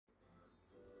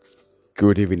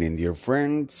Good evening, dear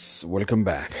friends. Welcome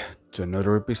back to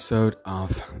another episode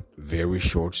of Very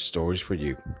Short Stories for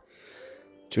You.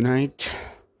 Tonight,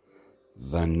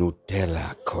 the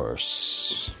Nutella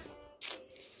curse.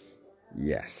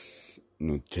 Yes,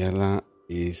 Nutella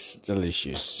is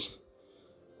delicious.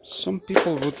 Some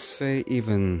people would say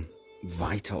even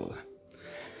vital.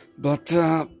 But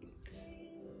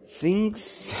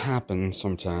things happen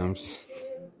sometimes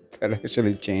that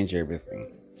actually change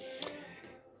everything.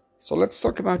 So let's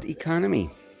talk about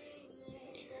economy.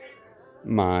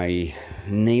 My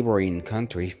neighboring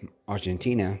country,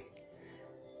 Argentina,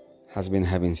 has been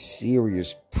having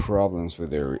serious problems with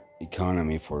their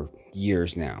economy for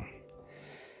years now.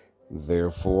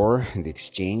 Therefore, the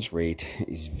exchange rate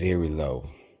is very low,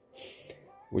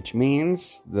 which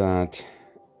means that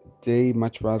they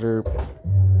much rather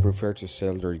prefer to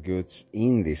sell their goods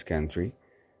in this country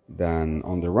than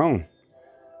on their own,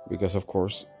 because of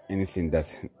course anything that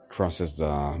crosses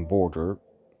the border,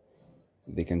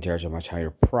 they can charge a much higher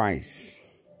price.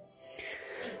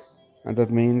 And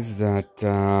that means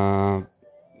that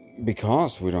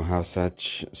because we don't have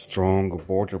such strong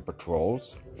border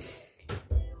patrols,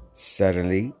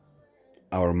 suddenly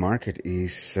our market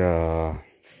is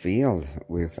filled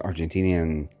with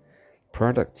Argentinian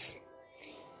products.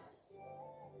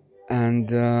 And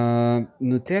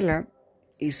Nutella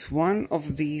is one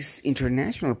of these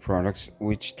international products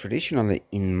which traditionally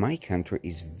in my country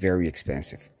is very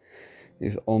expensive.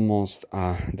 It's almost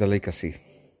a delicacy.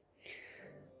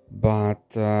 But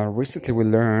recently we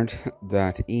learned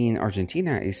that in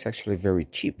Argentina it's actually very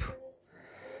cheap.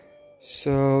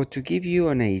 So to give you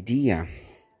an idea,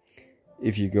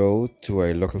 if you go to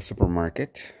a local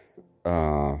supermarket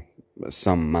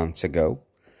some months ago,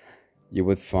 you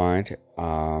would find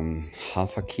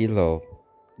half a kilo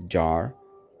jar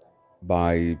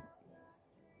by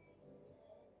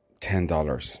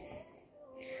 $10.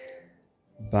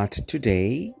 But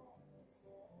today,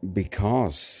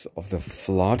 because of the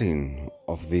flooding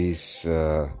of these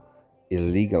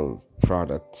illegal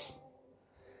products,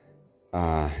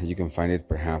 you can find it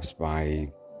perhaps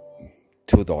by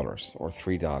 $2 or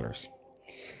 $3.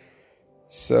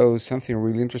 So something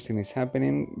really interesting is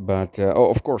happening, but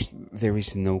of course there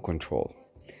is no control.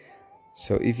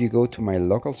 So if you go to my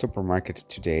local supermarket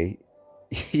today,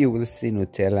 you will see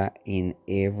Nutella in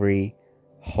every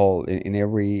hole, in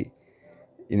every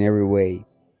way,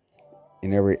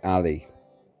 in every alley,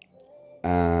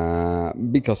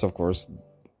 because of course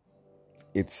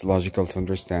it's logical to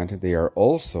understand they are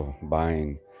also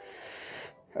buying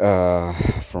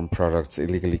from products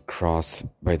illegally crossed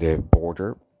by the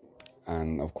border,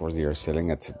 and of course they are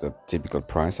selling at the typical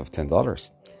price of $10.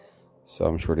 So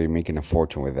I'm sure they're making a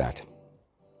fortune with that.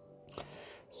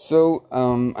 So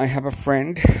I have a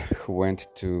friend who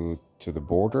went to the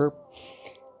border,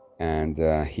 and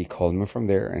he called me from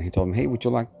there, and he told me, hey, would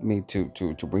you like me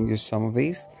to bring you some of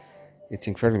these? It's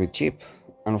incredibly cheap.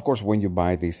 And of course, when you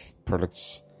buy these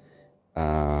products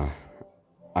at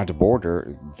the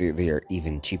border, they are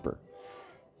even cheaper.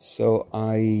 So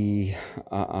I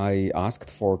asked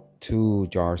for 2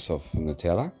 jars of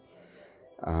Nutella.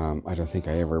 I don't think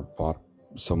I ever bought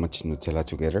so much Nutella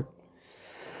together.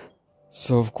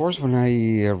 So of course, when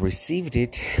I received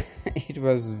it, it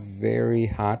was very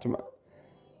hot.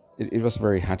 It was a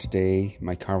very hot day.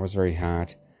 My car was very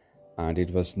hot, and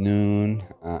it was noon,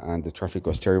 and the traffic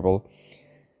was terrible.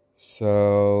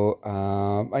 So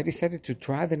I decided to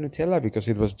try the Nutella because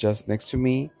it was just next to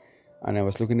me, and I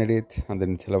was looking at it, and the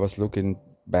Nutella was looking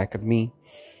back at me.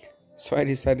 So I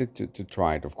decided to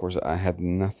try it. Of course, I had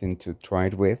nothing to try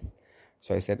it with.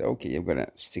 So I said, okay, I'm going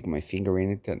to stick my finger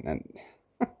in it and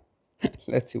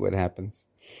let's see what happens.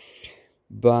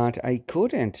 But I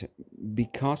couldn't,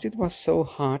 because it was so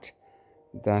hot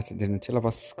that the Nutella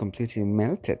was completely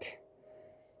melted.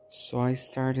 So I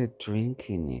started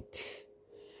drinking it.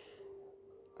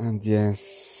 And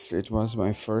yes, it was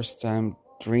my first time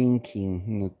drinking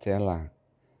Nutella.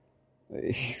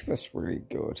 It was really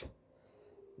good,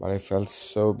 but I felt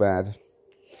so bad.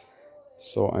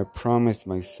 So I promised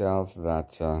myself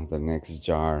that the next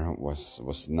jar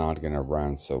was not gonna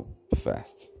run so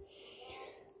fast.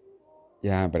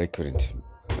 Yeah, but I couldn't.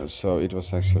 So it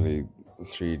was actually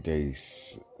 3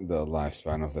 days the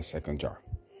lifespan of the second jar.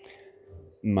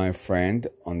 My friend,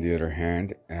 on the other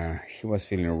hand, he was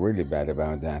feeling really bad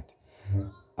about that.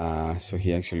 So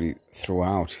he actually threw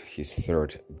out his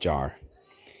third jar.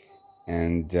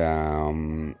 And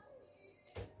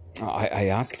I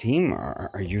asked him,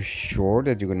 are you sure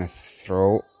that you're going to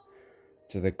throw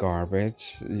to the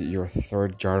garbage your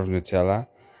third jar of Nutella?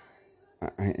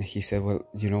 He said, well,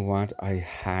 you know what? I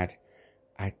had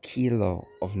a kilo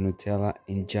of Nutella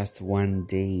in just one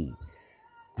day.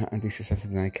 And this is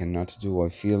something I cannot do. I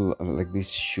feel like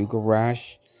this sugar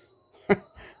rush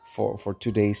for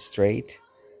 2 days straight.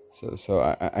 So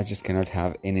I just cannot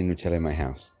have any Nutella in my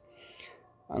house.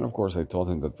 And of course, I told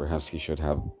him that perhaps he should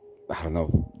have, I don't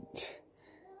know,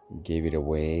 gave it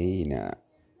away in a,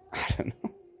 I don't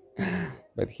know.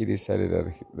 But he decided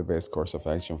that the best course of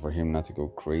action for him not to go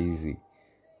crazy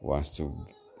was to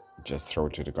just throw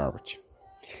it to the garbage.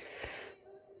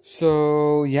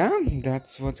 So yeah,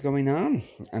 that's what's going on.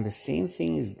 And the same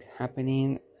thing is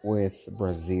happening with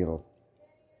Brazil.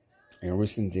 In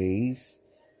recent days,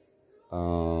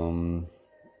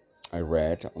 I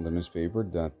read on the newspaper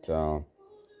that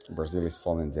Brazil is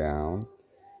falling down,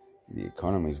 the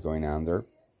economy is going under,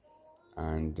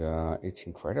 and it's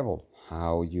incredible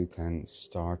how you can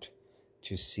start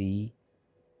to see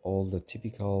all the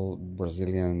typical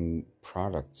Brazilian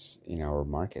products in our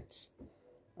markets.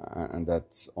 And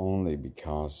that's only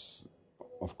because,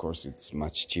 of course, it's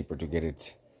much cheaper to get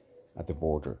it at the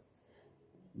border.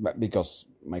 But because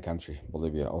my country,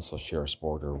 Bolivia, also shares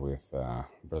border with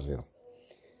Brazil.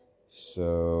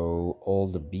 So all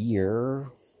the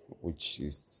beer, which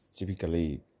is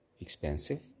typically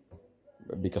expensive,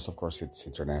 because of course it's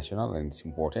international and it's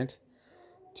important,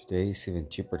 today is even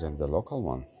cheaper than the local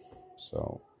one.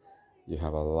 So you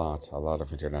have a lot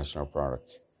of international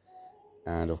products.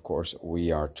 And of course,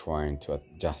 we are trying to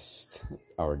adjust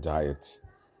our diets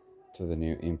to the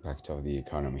new impact of the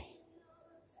economy.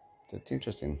 That's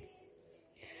interesting.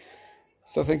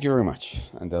 So thank you very much.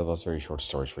 And that was very short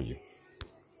stories for you.